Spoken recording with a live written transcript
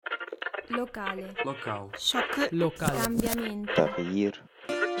Locale. Local. Shock. Local. Cambiamento. تغيير.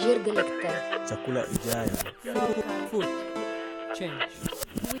 جيرجلكتر. chakula ijayo. Local. Food. Change.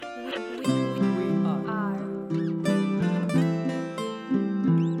 We are.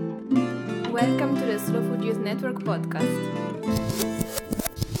 Welcome to the Slow Food Youth Network podcast.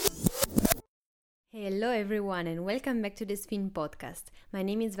 Hello everyone and welcome back to the SFIN podcast. My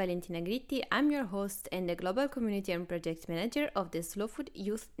name is Valentina Gritti, I'm your host and the Global Community and Project Manager of the Slow Food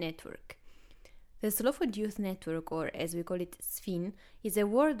Youth Network. The Slow Food Youth Network, or as we call it SFIN, is a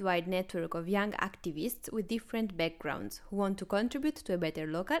worldwide network of young activists with different backgrounds who want to contribute to a better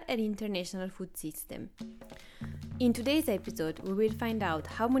local and international food system. In today's episode, we will find out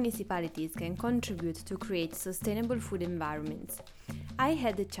how municipalities can contribute to create sustainable food environments. I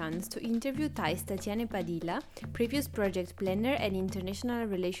had the chance to interview Thais Tatiane Padilla, previous project planner and international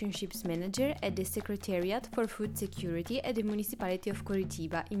relationships manager at the Secretariat for Food Security at the municipality of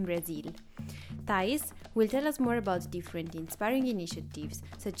Curitiba in Brazil. Thais will tell us more about different inspiring initiatives,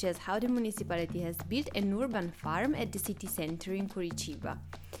 such as how the municipality has built an urban farm at the city center in Curitiba,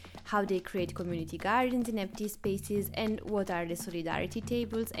 how they create community gardens in empty spaces, and what are the solidarity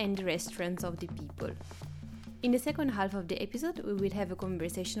tables and the restaurants of the people. In the second half of the episode, we will have a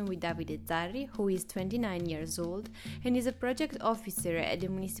conversation with Davide Zarri, who is 29 years old and is a project officer at the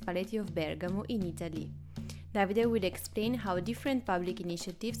municipality of Bergamo in Italy. Davide will explain how different public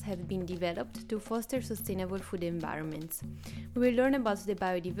initiatives have been developed to foster sustainable food environments. We will learn about the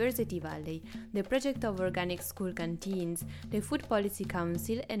Biodiversity Valley, the project of organic school canteens, the Food Policy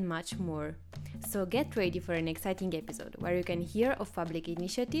Council, and much more. So get ready for an exciting episode where you can hear of public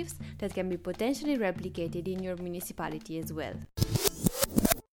initiatives that can be potentially replicated in your municipality as well.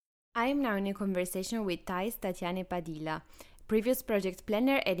 I am now in a conversation with Thais Tatiane Padilla, previous project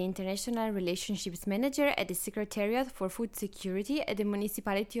planner and international relationships manager at the Secretariat for Food Security at the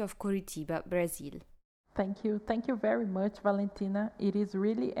municipality of Curitiba, Brazil. Thank you. Thank you very much, Valentina. It is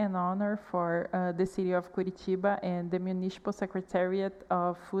really an honor for the city of Curitiba and the Municipal Secretariat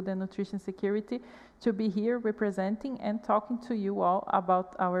of Food and Nutrition Security to be here representing and talking to you all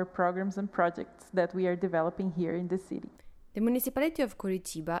about our programs and projects that we are developing here in the city. The municipality of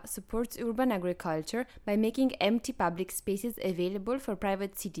Curitiba supports urban agriculture by making empty public spaces available for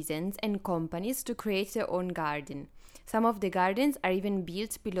private citizens and companies to create their own garden. Some of the gardens are even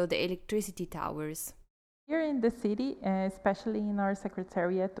built below the electricity towers. Here in the city, especially in our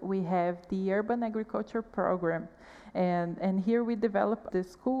secretariat, we have the urban agriculture program. And here we develop the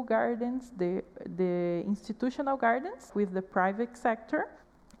school gardens, the institutional gardens with the private sector,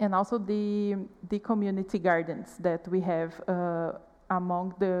 and also the community gardens that we have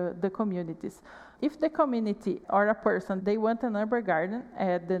among the communities. If the community or a person, they want an urban garden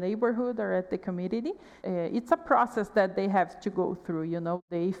at the neighborhood or at the community, it's a process that they have to go through, you know.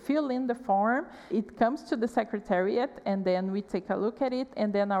 They fill in the form, it comes to the secretariat, and then we take a look at it,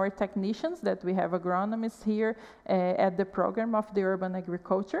 and then our technicians, that we have agronomists here at the program of the urban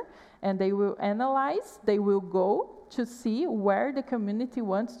agriculture, and they will analyze, they will go to see where the community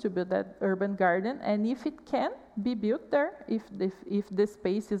wants to build that urban garden, and if it can be built there, if the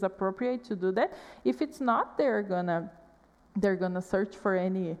space is appropriate to do that. If it's not, they're gonna search for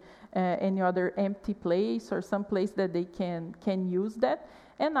any other empty place or some place that they can use that.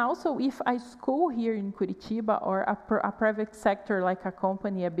 And also, if a school here in Curitiba or a private sector like a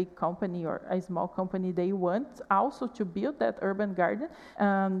company, a big company or a small company, they want also to build that urban garden,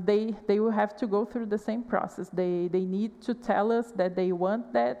 they will have to go through the same process. They need to tell us that they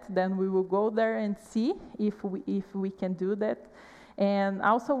want that, then we will go there and see if we can do that. And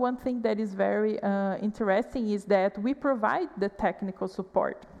also one thing that is very interesting is that we provide the technical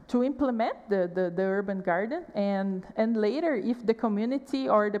support to implement the urban garden, and later, if the community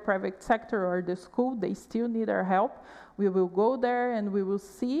or the private sector or the school, they still need our help, we will go there and we will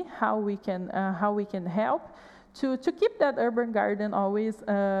see how we can help to keep that urban garden always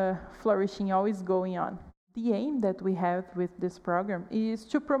flourishing, always going on. The aim that we have with this program is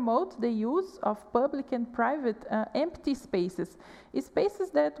to promote the use of public and private empty spaces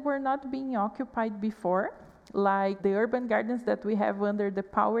that were not being occupied before, like the urban gardens that we have under the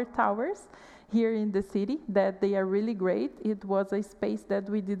power towers here in the city, that they are really great. It was a space that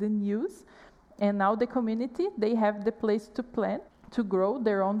we didn't use, and now the community, they have the place to plant, to grow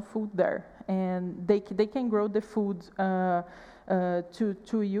their own food there, and they can grow the food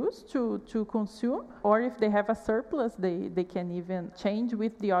to use, to consume, or if they have a surplus, they can even change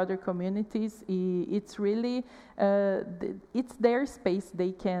with the other communities. It's really it's their space.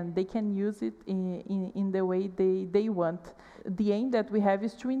 They can use it in the way they want. The aim that we have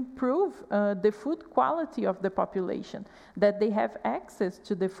is to improve the food quality of the population, that they have access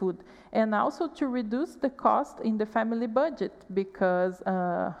to the food, and also to reduce the cost in the family budget, because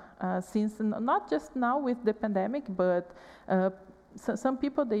since not just now with the pandemic, but some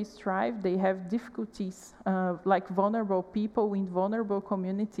people, they strive, they have difficulties, like vulnerable people in vulnerable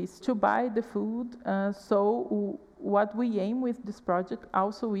communities, to buy the food. So what we aim with this project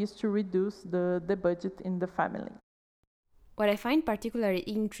also is to reduce the budget in the family. What I find particularly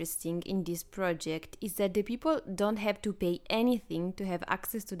interesting in this project is that the people don't have to pay anything to have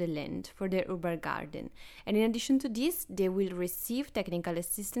access to the land for their urban garden. And in addition to this, they will receive technical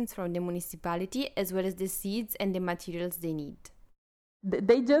assistance from the municipality, as well as the seeds and the materials they need.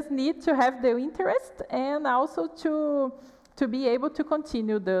 They just need to have the interest, and also to be able to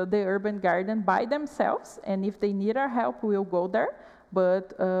continue the urban garden by themselves. And if they need our help, we'll go there.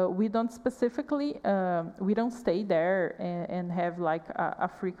 But we don't specifically, we don't stay there and have like a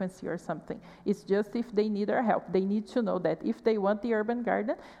frequency or something. It's just if they need our help. They need to know that if they want the urban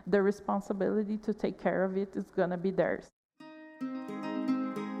garden, the responsibility to take care of it is gonna be theirs.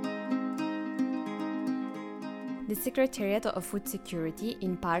 The Secretariat of Food Security,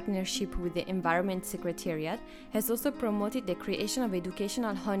 in partnership with the Environment Secretariat, has also promoted the creation of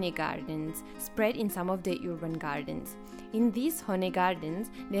educational honey gardens spread in some of the urban gardens. In these honey gardens,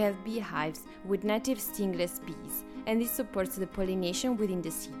 they have beehives with native stingless bees, and this supports the pollination within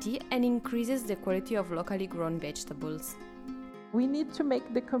the city and increases the quality of locally grown vegetables. We need to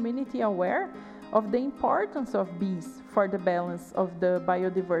make the community aware of the importance of bees for the balance of the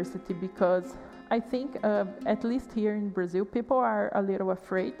biodiversity, because I think, at least here in Brazil, people are a little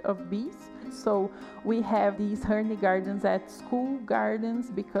afraid of bees. So we have these honey gardens at school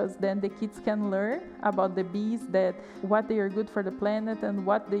gardens, because then the kids can learn about the bees, that what they are good for the planet and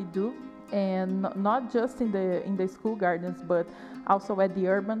what they do. And not just in the school gardens, but also at the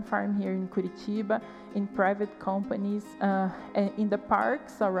urban farm here in Curitiba, in private companies, and in the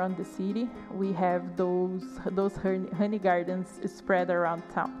parks around the city. We have those honey gardens spread around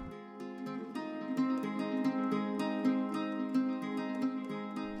town.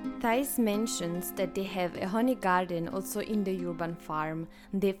 Thais mentions that they have a honey garden also in the urban farm.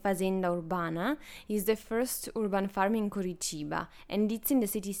 The Fazenda Urbana is the first urban farm in Curitiba, and it's in the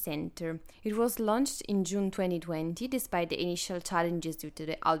city center. It was launched in June 2020 despite the initial challenges due to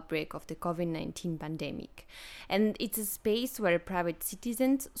the outbreak of the COVID-19 pandemic. And it's a space where private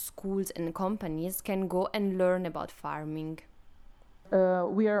citizens, schools and companies can go and learn about farming.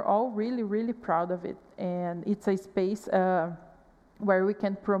 We are all really, really proud of it, and it's a space where we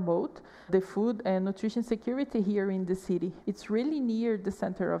can promote the food and nutrition security here in the city. It's really near the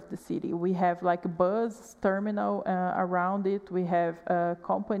center of the city. We have like a bus terminal around it. We have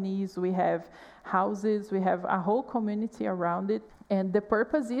companies, we have houses, we have a whole community around it. And the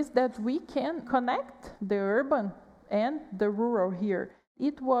purpose is that we can connect the urban and the rural here.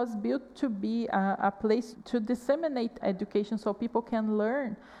 It was built to be a place to disseminate education, so people can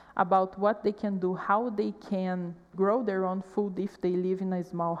learn about what they can do, how they can grow their own food if they live in a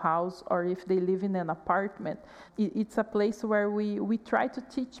small house or if they live in an apartment. It's a place where we try to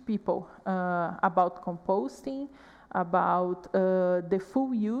teach people about composting, about the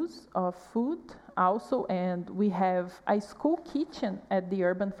full use of food also, and we have a school kitchen at the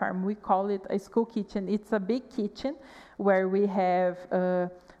urban farm. We call it a school kitchen. It's a big kitchen where we have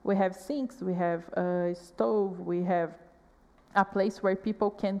sinks, we have a stove, we have a place where people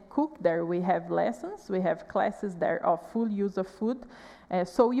can cook there. We have lessons, we have classes there of full use of food.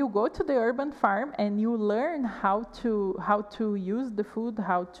 So you go to the urban farm and you learn how to use the food,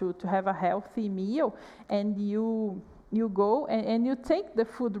 how to have a healthy meal, and you go and you take the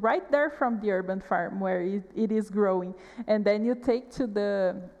food right there from the urban farm where it is growing, and then you take to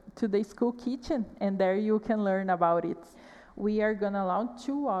the school kitchen, and there you can learn about it. We are going to launch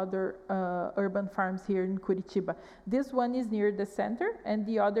 2 other urban farms here in Curitiba. This one is near the center, and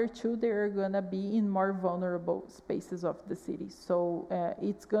the other 2, they are going to be in more vulnerable spaces of the city. So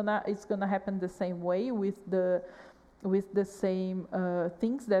it's gonna happen the same way with the same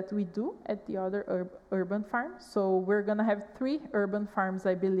things that we do at the other urban farms. So we're going to have 3 urban farms,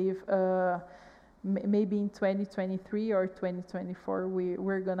 I believe, maybe in 2023 or 2024.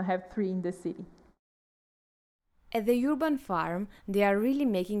 We're going to have 3 in the city. At the urban farm, they are really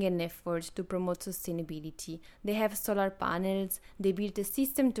making an effort to promote sustainability. They have solar panels, they built a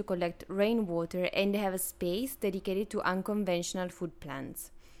system to collect rainwater, and they have a space dedicated to unconventional food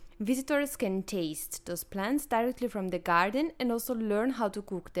plants. Visitors can taste those plants directly from the garden and also learn how to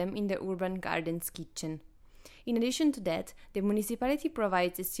cook them in the urban garden's kitchen. In addition to that, the municipality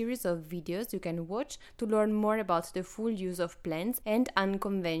provides a series of videos you can watch to learn more about the full use of plants and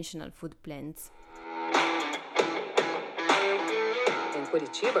unconventional food plants. Em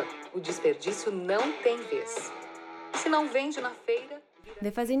Curitiba, o desperdício não tem vez. Se não vende na feira...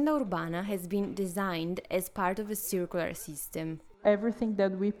 The Fazenda Urbana has been designed as part of a circular system. Everything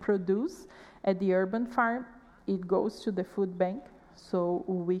that we produce at the urban farm, it goes to the food bank, so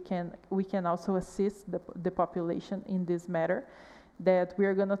we can also assist the population in this matter. That we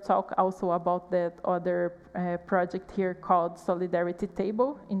are going to talk also about that other project here called Solidarity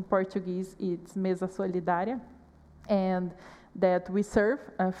Table. In Portuguese, it's Mesa Solidária, and that we serve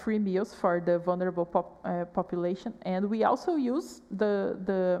free meals for the vulnerable population, and we also use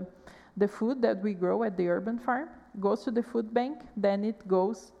the food that we grow at the urban farm goes to the food bank, then it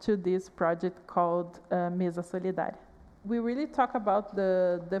goes to this project called Mesa Solidária. We really talk about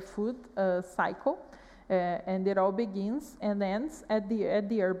the food cycle, and it all begins and ends at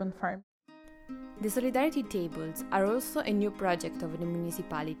the urban farm. The Solidarity Tables are also a new project of the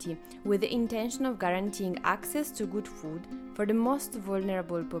municipality with the intention of guaranteeing access to good food for the most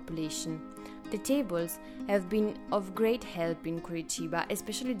vulnerable population. The tables have been of great help in Curitiba,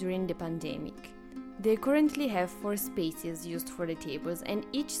 especially during the pandemic. They currently have 4 spaces used for the tables, and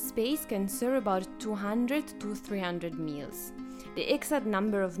each space can serve about 200 to 300 meals. The exact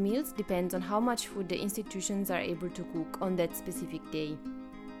number of meals depends on how much food the institutions are able to cook on that specific day.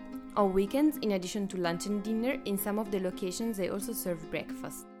 On weekends, in addition to lunch and dinner, in some of the locations they also serve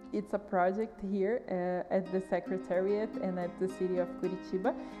breakfast. It's a project here at the Secretariat and at the city of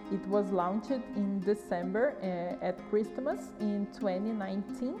Curitiba. It was launched in December at Christmas in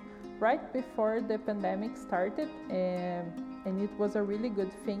 2019, right before the pandemic started, and it was a really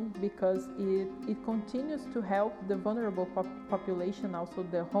good thing because it continues to help the vulnerable population, also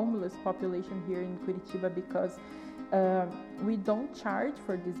the homeless population here in Curitiba, because we don't charge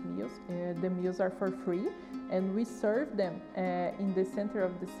for these meals. The meals are for free, and we serve them in the center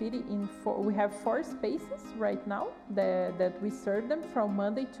of the city. We have 4 spaces right now that we serve them from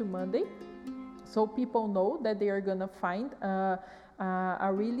Monday to Monday, so people know that they are gonna find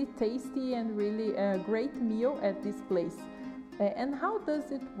a really tasty and really great meal at this place. And how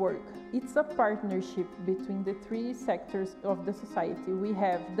does it work? It's a partnership between the 3 sectors of the society. We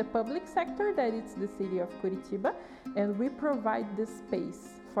have the public sector, that is the city of Curitiba, and we provide the space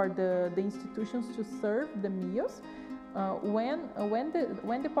for the institutions to serve the meals. When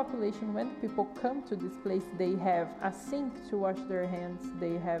the population, when people come to this place, they have a sink to wash their hands,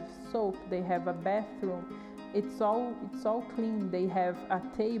 they have soap, they have a bathroom. It's all clean. They have a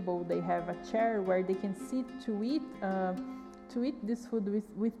table, they have a chair where they can sit to eat this food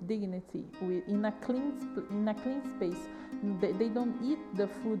with dignity, in a clean space. They don't eat the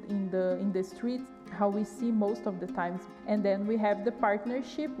food in the streets, how we see most of the times. And then we have the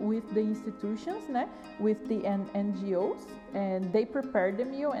partnership with the institutions, with the NGOs, and they prepare the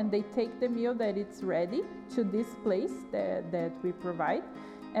meal and they take the meal that it's ready to this place that we provide.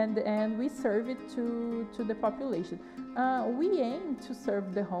 And we serve it to the population. We aim to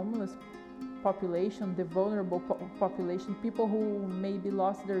serve the homeless population, the vulnerable population, people who maybe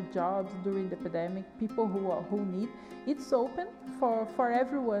lost their jobs during the pandemic, people who need. It's open for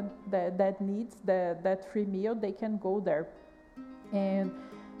everyone that needs that free meal. They can go there. And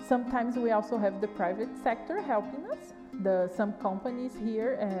sometimes we also have the private sector helping us. Some companies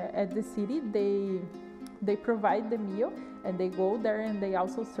here at the city, they provide the meal and they go there and they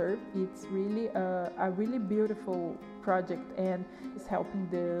also serve. It's really a really beautiful project, and it's helping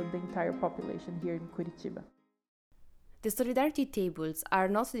the entire population here in Curitiba. The Solidarity Tables are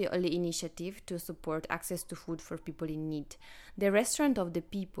not the only initiative to support access to food for people in need. The Restaurant of the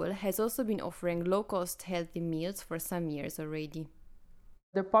People has also been offering low-cost healthy meals for some years already.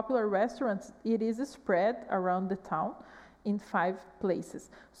 The popular restaurants, it is spread around the town in 5 places.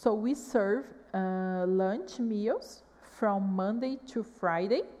 So we serve lunch meals from Monday to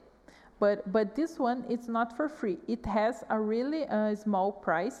Friday, but this one, it's not for free. It has a really small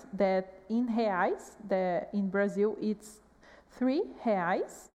price that in reais, in Brazil it's 3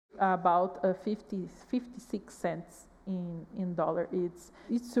 reais, about 56 cents in dollar. It's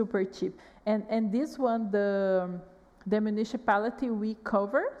super cheap. And this one, the municipality, we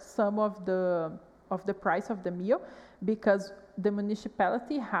cover some of the price of the meal, because the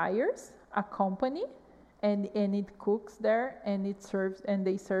municipality hires a company and it cooks there, and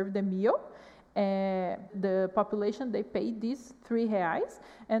they serve the meal. The population, they pay these R$3,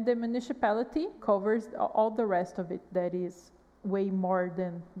 and the municipality covers all the rest of it, that is way more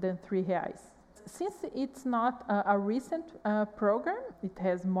than R$3. Since it's not a recent program, it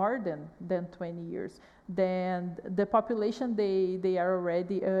has more than 20 years, then the population, they are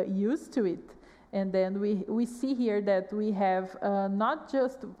already used to it. And then we see here that we have not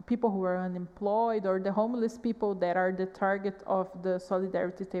just people who are unemployed or the homeless people that are the target of the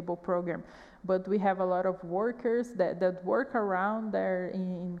Solidarity Table program, but we have a lot of workers that work around there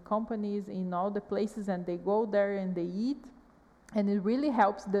in companies, in all the places, and they go there and they eat. And it really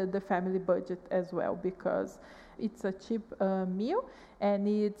helps the family budget as well, because it's a cheap meal, and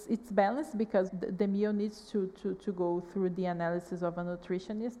it's balanced, because the meal needs to go through the analysis of a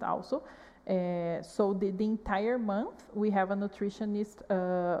nutritionist also. So the entire month we have a nutritionist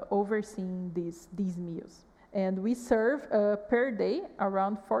overseeing these meals, and we serve per day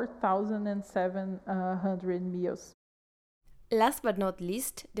around 4,700 meals. Last but not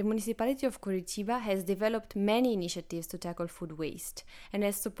least, the municipality of Curitiba has developed many initiatives to tackle food waste and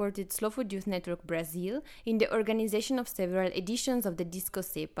has supported Slow Food Youth Network Brazil in the organization of several editions of the Disco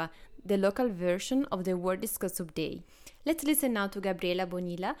Cepa, the local version of the World Disco Soup Day. Let's listen now to Gabriela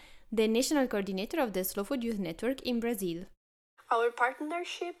Bonilla, the national coordinator of the Slow Food Youth Network in Brazil. Our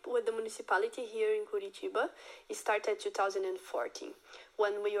partnership with the municipality here in Curitiba started in 2014,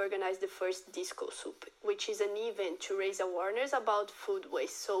 when we organized the first Disco Soup, which is an event to raise awareness about food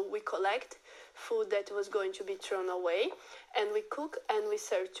waste. So we collect food that was going to be thrown away, and we cook and we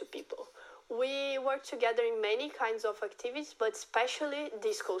serve to people. We work together in many kinds of activities, but especially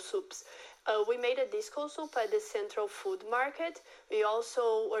disco soups. We made a disco soup at the Central Food Market. We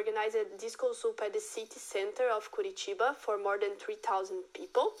also organized a disco soup at the city center of Curitiba for more than 3,000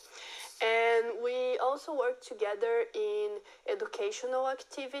 people. And we also work together in educational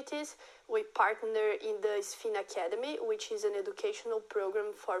activities. We partner in the SFIN Academy, which is an educational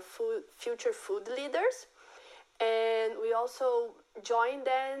program for future food leaders. And we also join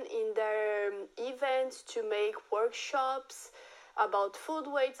them in their events to make workshops about food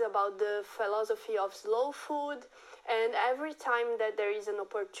waste, about the philosophy of slow food. And every time that there is an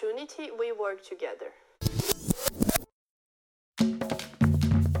opportunity, we work together.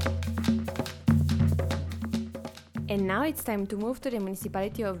 And now it's time to move to the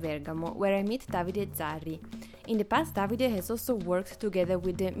municipality of Bergamo, where I meet Davide Zarri. In the past, Davide has also worked together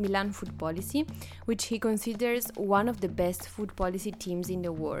with the Milan Food Policy, which he considers one of the best food policy teams in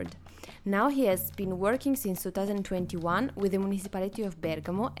the world. Now he has been working since 2021 with the municipality of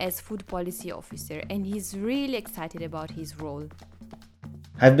Bergamo as food policy officer, and he's really excited about his role.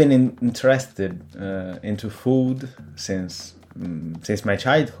 I've been interested into food since my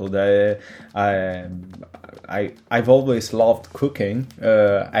childhood. I've always loved cooking.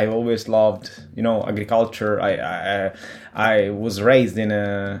 I've always loved, agriculture. I was raised in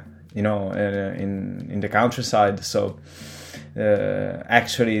in the countryside, so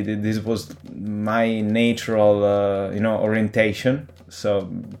actually this was my natural orientation. So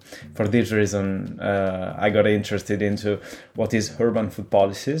for this reason, I got interested into what is urban food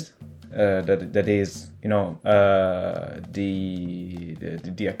policies. That is,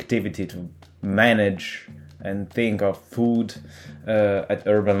 the activity to manage and think of food at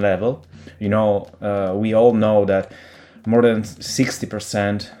urban level. We all know that more than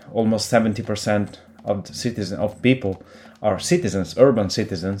 60%, almost 70% of people are citizens, urban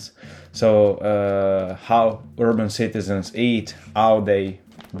citizens. So how urban citizens eat, how they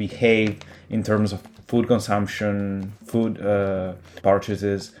behave in terms of food consumption, food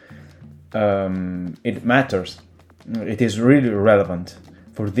purchases, it matters. It is really relevant.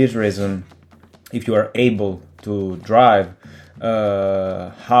 For this reason, if you are able to drive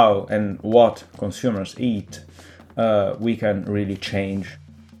how and what consumers eat, we can really change.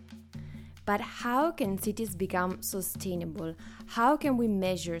 But how can cities become sustainable? How can we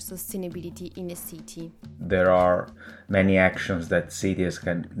measure sustainability in a city? There are many actions that cities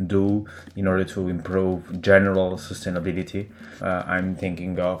can do in order to improve general sustainability. I'm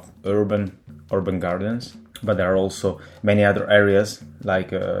thinking of urban gardens, but there are also many other areas like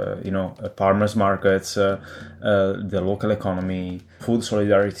farmers markets, the local economy, food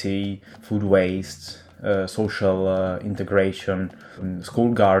solidarity, food waste, social integration,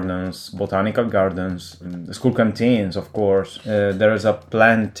 school gardens, botanical gardens, school canteens, of course. There is a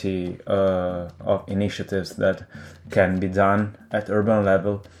plenty of initiatives that can be done at urban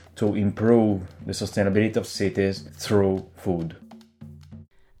level to improve the sustainability of cities through food.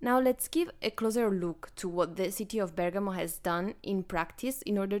 Now let's give a closer look to what the city of Bergamo has done in practice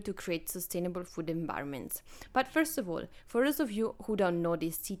in order to create sustainable food environments. But first of all, for those of you who don't know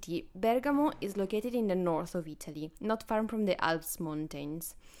this city, Bergamo is located in the north of Italy, not far from the Alps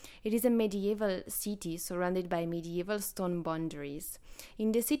mountains. It is a medieval city surrounded by medieval stone boundaries.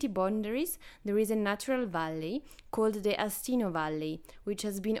 In the city boundaries, there is a natural valley called the Astino Valley, which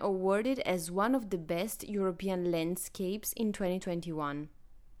has been awarded as one of the best European landscapes in 2021.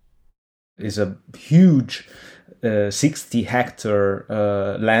 It's a huge 60-hectare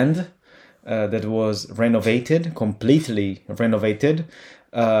land that was completely renovated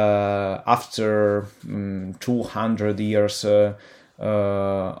after 200 years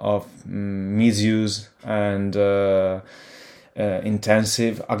of misuse and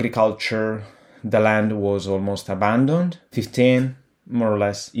intensive agriculture. The land was almost abandoned. 15, more or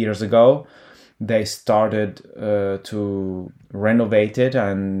less, years ago, they started to renovate it,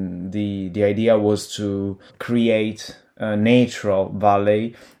 and the idea was to create a natural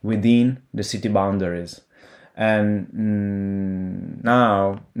valley within the city boundaries. And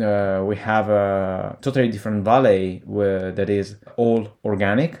now we have a totally different valley that is all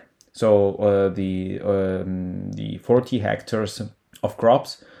organic. So the 40 hectares of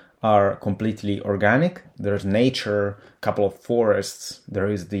crops are completely organic. There's nature, a couple of forests. There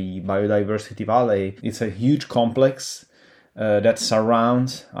is the biodiversity valley. It's a huge complex that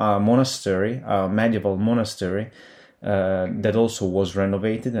surrounds a monastery, a medieval monastery that also was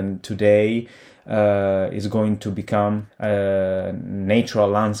renovated, and today is going to become a natural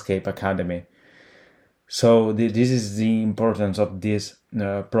landscape academy. So this is the importance of this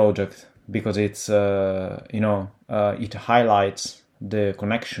project, because it's it highlights the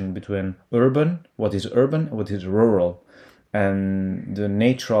connection between what is urban, what is rural, and the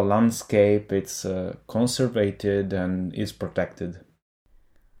natural landscape. It's conserved and is protected.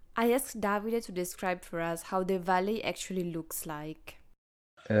 I asked Davide to describe for us how the valley actually looks like.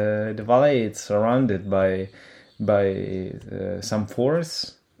 The valley is surrounded by some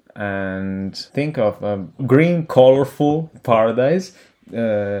forests, and think of a green, colorful paradise.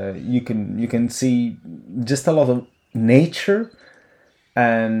 You can see just a lot of nature,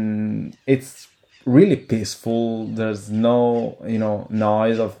 and it's really peaceful. There's no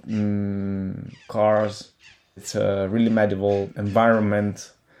noise of cars. It's a really medieval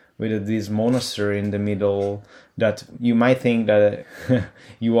environment with this monastery in the middle, that you might think that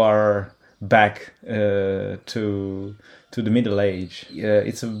you are back to the Middle Age.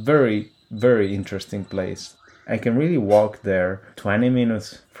 It's a very, very interesting place. I can really walk there 20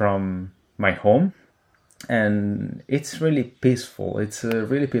 minutes from my home, and it's really peaceful. It's a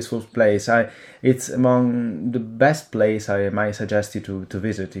really peaceful place. It's among the best place I might suggest you to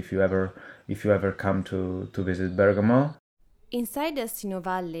visit if you ever come to visit Bergamo. Inside the Astino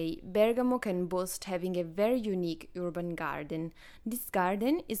Valley, Bergamo can boast having a very unique urban garden. This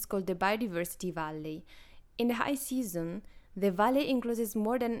garden is called the Biodiversity Valley. In the high season, the valley encloses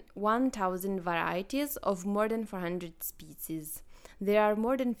more than 1,000 varieties of more than 400 species. There are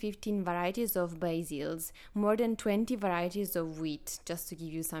more than 15 varieties of basils, more than 20 varieties of wheat, just to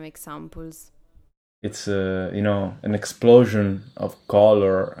give you some examples. It's an explosion of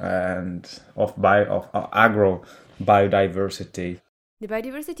color and of agro biodiversity. The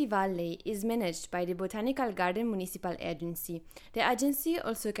Biodiversity Valley is managed by the Botanical Garden Municipal Agency. The agency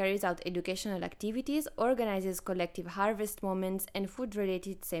also carries out educational activities, organizes collective harvest moments, and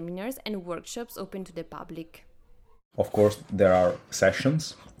food-related seminars and workshops open to the public. Of course, there are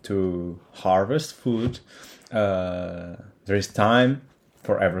sessions to harvest food. There is time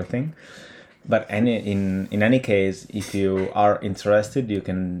for everything. But in any case, if you are interested, you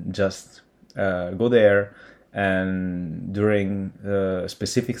can just go there, and during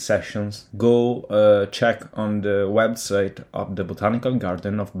specific sessions, go check on the website of the Botanical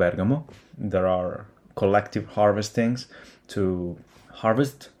Garden of Bergamo. There are collective harvestings to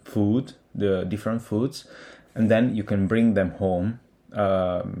harvest food, the different foods, and then you can bring them home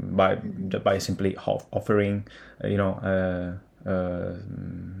by simply offering, a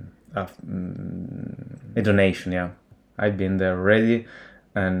donation. Yeah, I've been there already.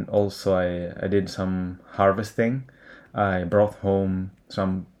 And also I did some harvesting. I brought home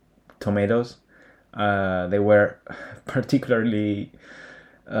some tomatoes. They were particularly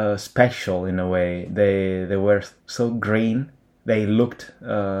special in a way. They were so green. They looked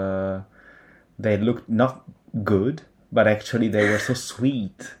not good, but actually they were so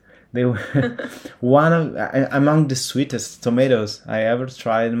sweet. They were among the sweetest tomatoes I ever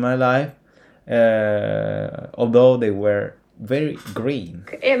tried in my life. Although they were very green.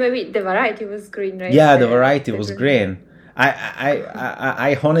 Yeah, maybe the variety was green, right? Yeah, the variety was green.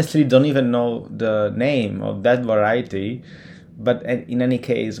 I honestly don't even know the name of that variety, but in any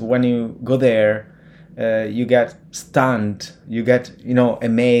case, when you go there, you get stunned, you get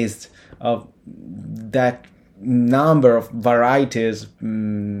amazed of that number of varieties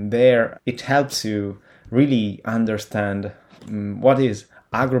there. It helps you really understand what is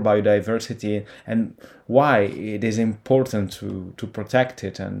agrobiodiversity and why it is important to protect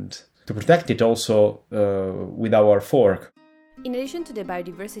it, and to protect it also with our fork. In addition to the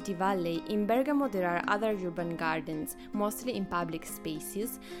Biodiversity Valley, in Bergamo there are other urban gardens, mostly in public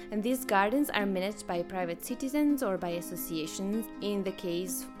spaces, and these gardens are managed by private citizens or by associations, in the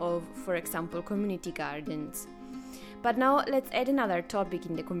case of, for example, community gardens. But now let's add another topic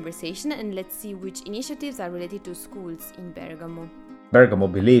in the conversation and let's see which initiatives are related to schools in Bergamo. Bergamo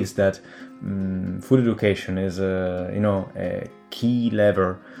believes that food education is a key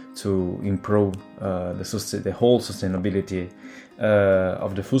lever to improve the whole sustainability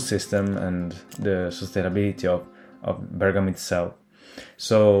of the food system and the sustainability of Bergamo itself.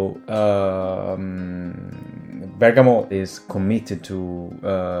 So Bergamo is committed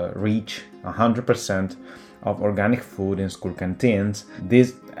to reach 100% of organic food in school canteens.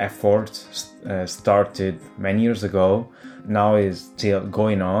 This effort started many years ago, now is still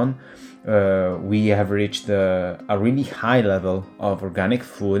going on. We have reached a really high level of organic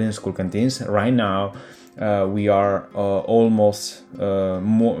food in school canteens. Right now, we are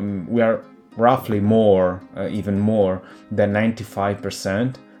we are roughly even more than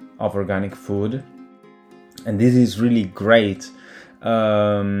 95% of organic food, and this is really great.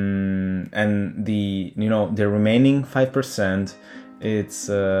 And the remaining 5%, it's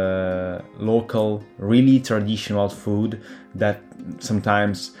local, really traditional food that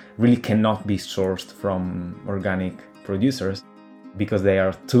sometimes really cannot be sourced from organic producers because they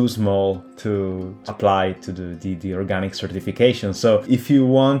are too small to apply to the organic certification. So if you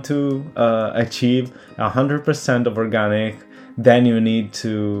want to achieve 100% of organic, then you need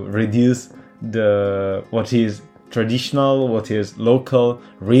to reduce what is traditional, what is local,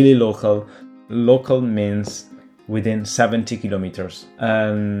 really local. Local means within 70 kilometers.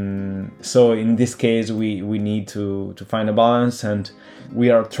 And so in this case, we need to find a balance, and we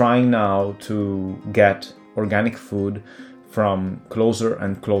are trying now to get organic food from closer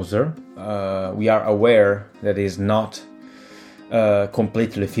and closer. We are aware that is not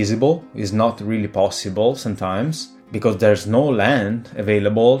completely feasible, is not really possible sometimes, because there's no land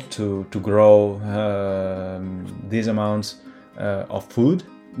available to grow these amounts of food.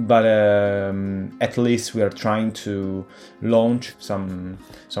 But at least we are trying to launch some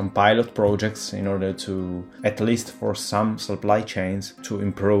pilot projects in order to, at least for some supply chains, to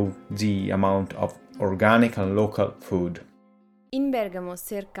improve the amount of organic and local food. In Bergamo,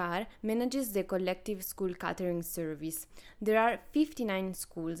 Sercar manages the collective school catering service. There are 59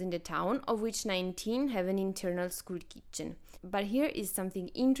 schools in the town, of which 19 have an internal school kitchen. But here is something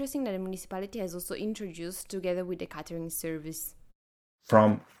interesting that the municipality has also introduced together with the catering service.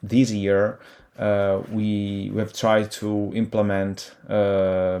 From this year, we have tried to implement,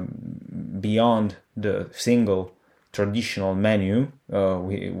 beyond the single traditional menu,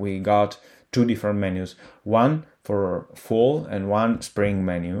 we got two different menus, one for fall and one spring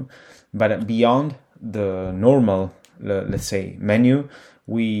menu. But beyond the normal, let's say, menu,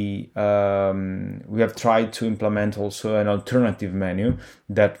 we have tried to implement also an alternative menu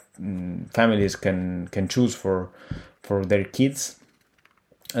that families can choose for their kids.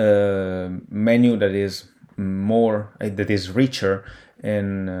 Menu that is richer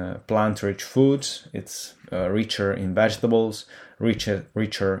in plant-rich foods. It's richer in vegetables,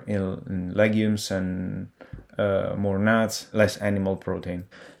 richer in legumes, and more nuts, less animal protein.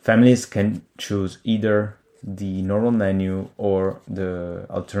 Families can choose either the normal menu or the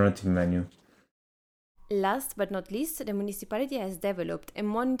alternative menu. Last but not least, the municipality has developed a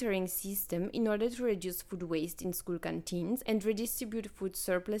monitoring system in order to reduce food waste in school canteens and redistribute food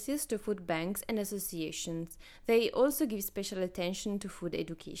surpluses to food banks and associations. They also give special attention to food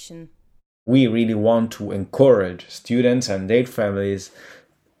education. We really want to encourage students and their families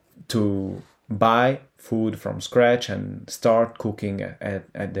to buy food from scratch and start cooking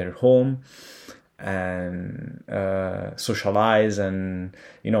at their home, and socialize, and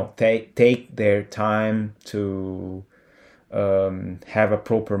take their time to have a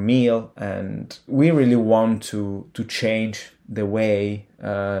proper meal. And we really want to change the way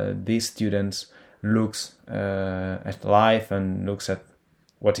these students looks at life and looks at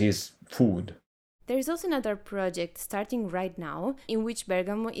what is food. There is also another project starting right now in which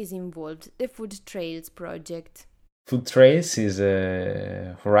Bergamo is involved, the Food Trails project. Food Trace is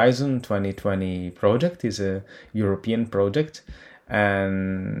a Horizon 2020 project, is a European project,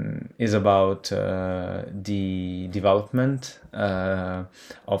 and is about the development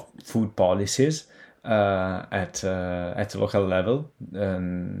of food policies at local level.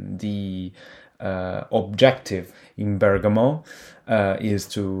 And the objective in Bergamo is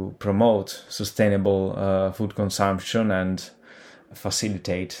to promote sustainable food consumption and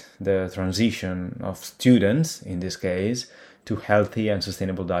facilitate the transition of students, in this case, to healthy and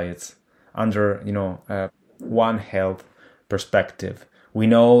sustainable diets under, One Health perspective. We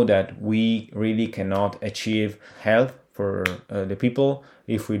know that we really cannot achieve health for the people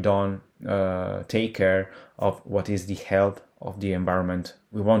if we don't take care of what is the health of the environment.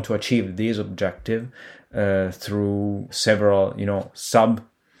 We want to achieve this objective through several, sub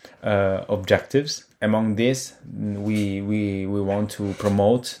objectives. Among this, we want to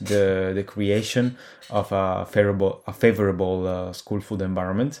promote the creation of a favorable school food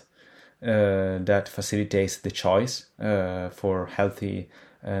environment that facilitates the choice for healthy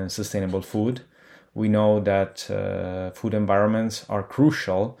and sustainable food. We know that food environments are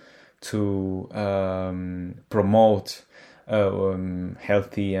crucial to promote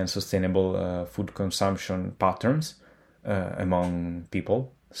healthy and sustainable food consumption patterns among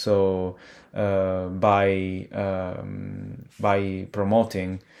people. So by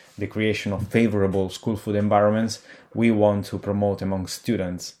promoting the creation of favorable school food environments, we want to promote among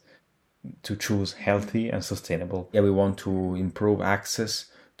students to choose healthy and sustainable. We want to improve access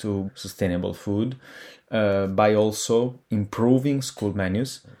to sustainable food by also improving school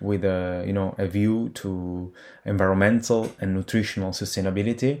menus with a view to environmental and nutritional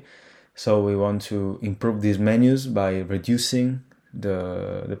sustainability. So we want to improve these menus by reducing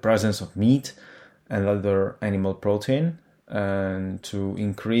the presence of meat and other animal protein, and to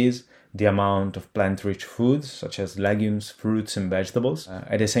increase the amount of plant-rich foods such as legumes, fruits and vegetables.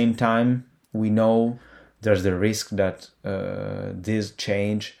 At the same time, we know there's the risk that this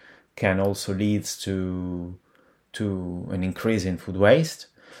change can also lead to an increase in food waste.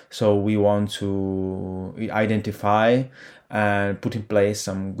 So we want to identify and put in place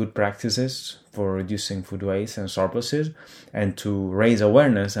some good practices for reducing food waste and surpluses, and to raise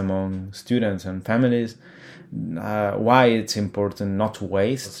awareness among students and families why it's important not to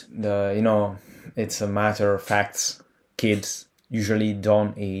waste. It's a matter of facts. Kids usually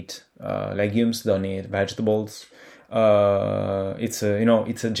don't eat legumes, don't eat vegetables. It's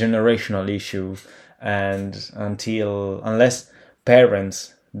a generational issue, and unless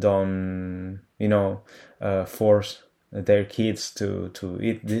parents don't force their kids to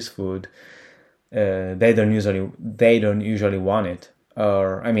eat this food, they don't usually want it,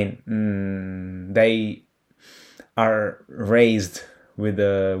 or they are raised with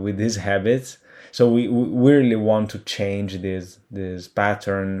these habits. So we really want to change this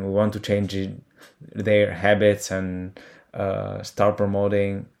pattern. We want to change their habits and start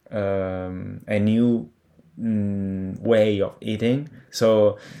promoting a new way of eating.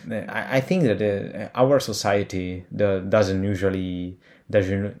 So I think that our society doesn't usually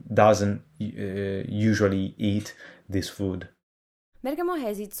eat this food. Bergamo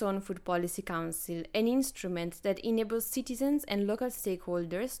has its own Food Policy Council, an instrument that enables citizens and local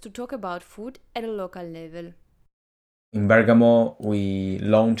stakeholders to talk about food at a local level. In Bergamo, we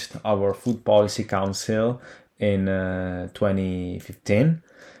launched our Food Policy Council in 2015.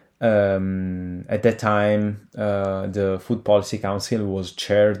 At that time, the Food Policy Council was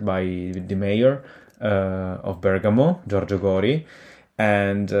chaired by the mayor of Bergamo, Giorgio Gori,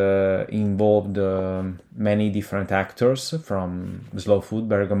 and involved many different actors from Slow Food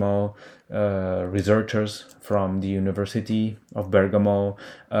Bergamo, researchers from the University of Bergamo,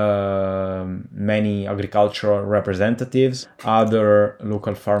 many agricultural representatives, other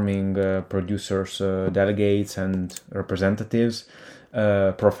local farming producers, delegates and representatives,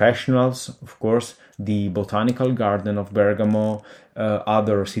 professionals, of course, the Botanical Garden of Bergamo,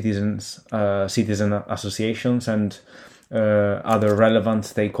 other citizen associations, and other relevant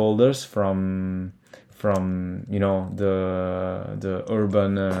stakeholders from the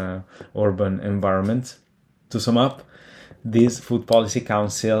urban environment. To sum up, this Food Policy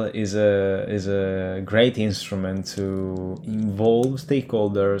Council is a great instrument to involve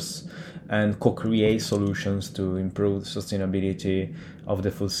stakeholders and co-create solutions to improve the sustainability of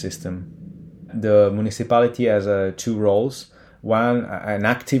the food system. The municipality has two roles. One, an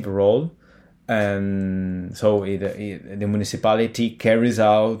active role, and so the municipality carries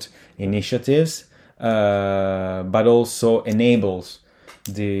out initiatives, but also enables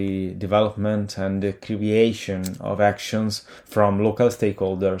the development and the creation of actions from local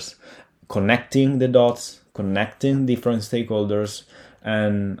stakeholders, connecting the dots connecting different stakeholders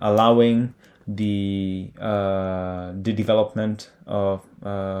and allowing the development of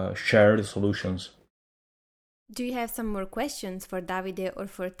shared solutions. Do you have some more questions for Davide or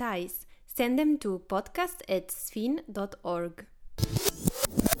for Thais? Send them to podcast@sfin.org.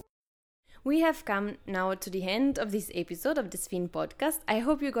 We have come now to the end of this episode of the Sfin podcast. I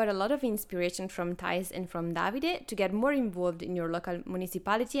hope you got a lot of inspiration from Thais and from Davide to get more involved in your local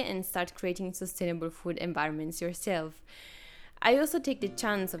municipality and start creating sustainable food environments yourself. I also take the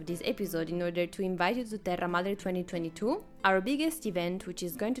chance of this episode in order to invite you to Terra Madre 2022, our biggest event, which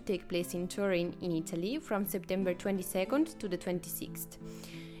is going to take place in Turin in Italy from September 22nd to the 26th.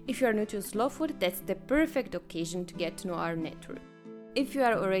 If you are new to Slow Food, that's the perfect occasion to get to know our network. If you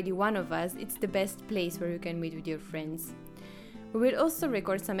are already one of us, it's the best place where you can meet with your friends. We will also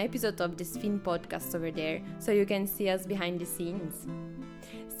record some episodes of the Sfin podcast over there, so you can see us behind the scenes.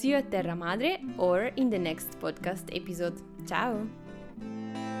 See you at Terra Madre or in the next podcast episode. Ciao!